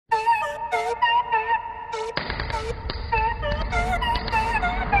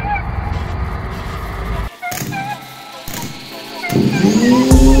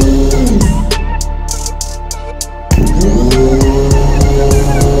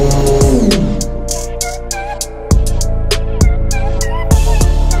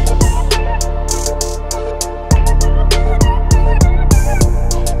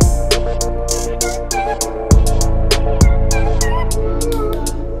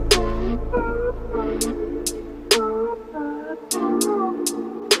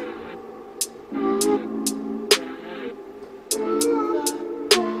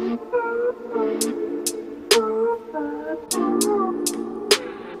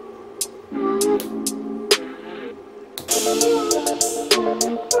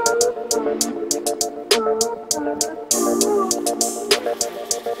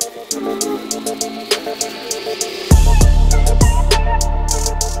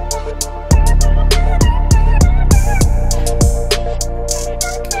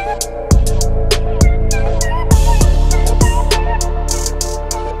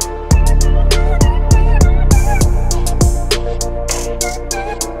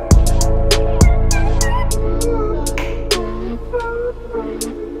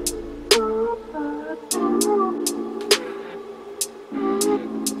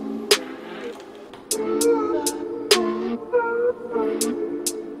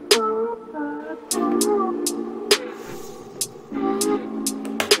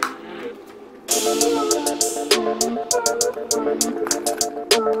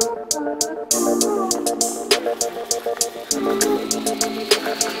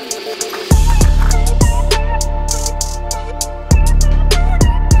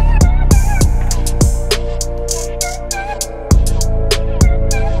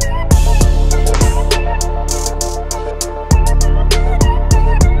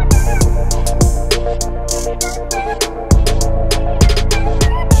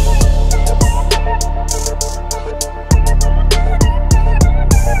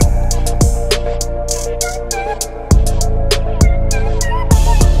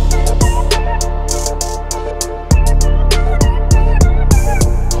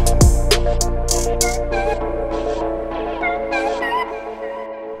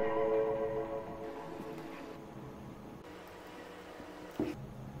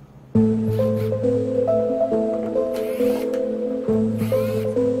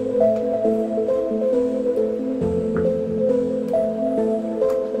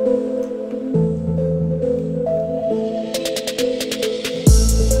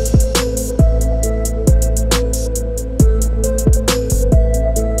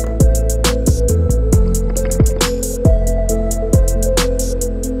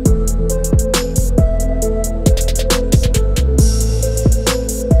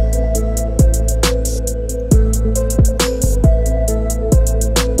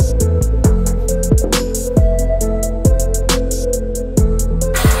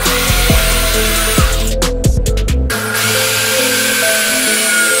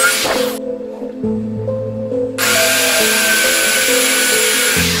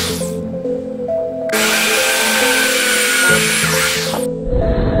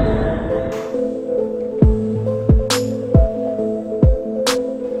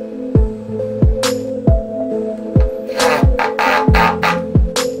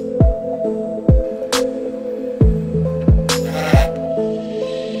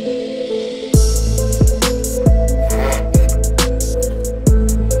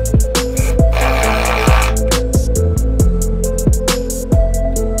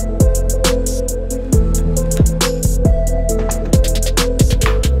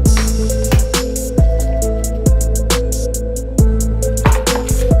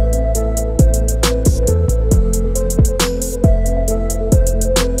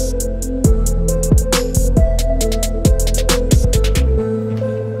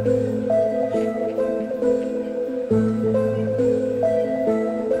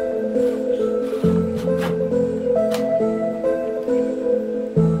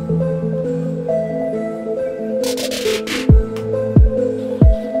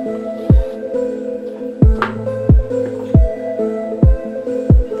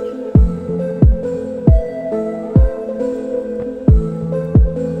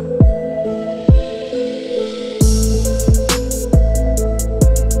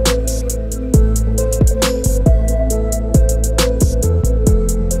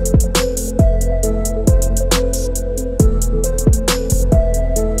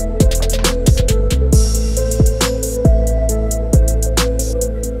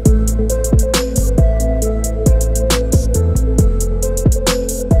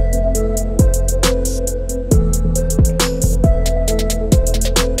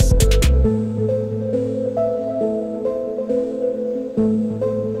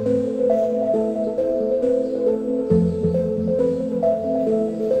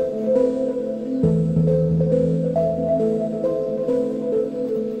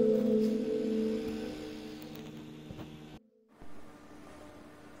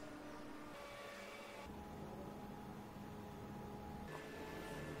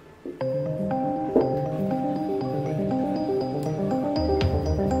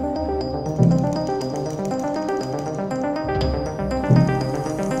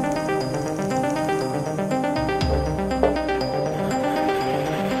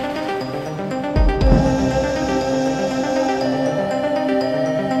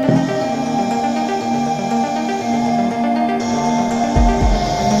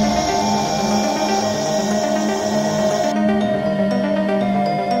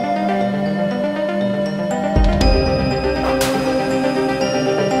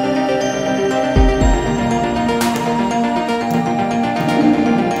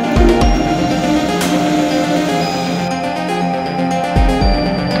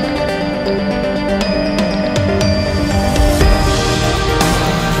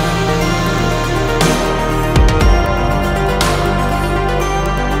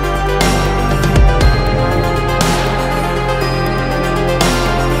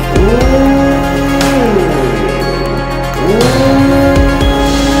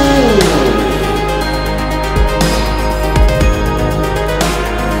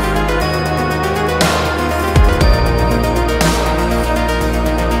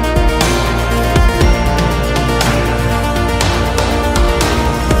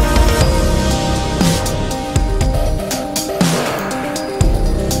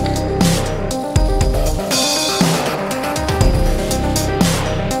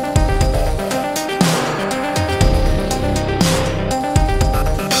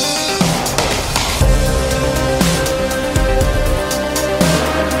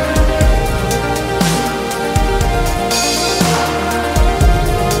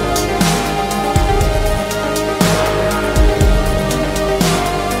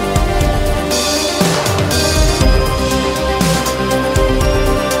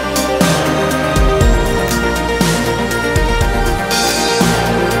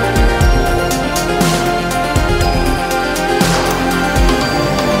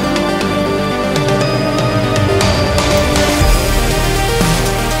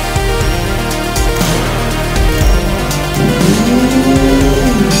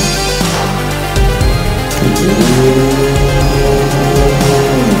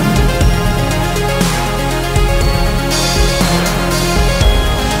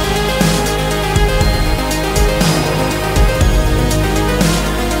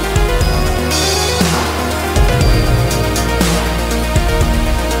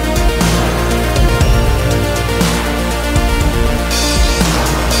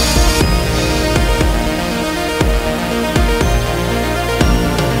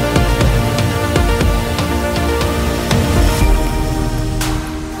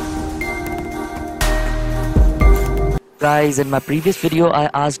Guys, in my previous video, I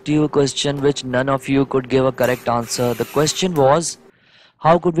asked you a question which none of you could give a correct answer. The question was,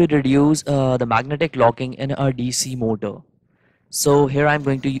 how could we reduce the magnetic locking in a DC motor? So here I'm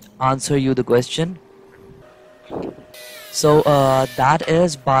going to answer you the question. So that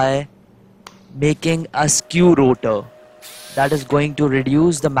is by making a skew rotor. That is going to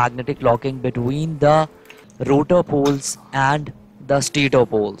reduce the magnetic locking between the rotor poles and the stator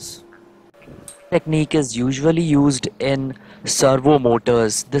poles. Technique is usually used in servo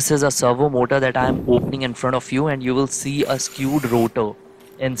motors. This is a servo motor that I am opening in front of you, and you will see a skewed rotor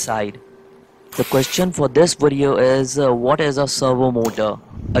inside. The question for this video is what is a servo motor?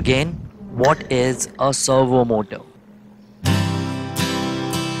 Again, what is a servo motor?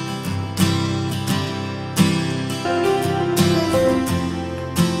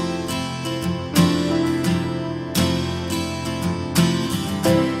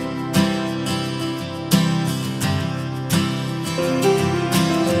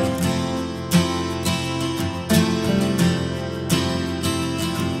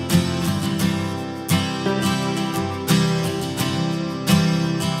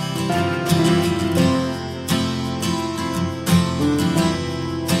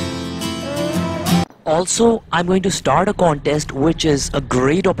 Also, I'm going to start a contest which is a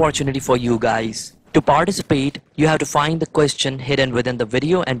great opportunity for you guys. To participate, you have to find the question hidden within the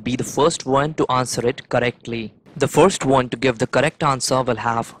video and be the first one to answer it correctly. The first one to give the correct answer will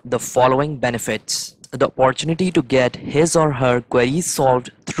have the following benefits: the opportunity to get his or her queries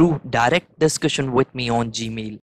solved through direct discussion with me on Gmail.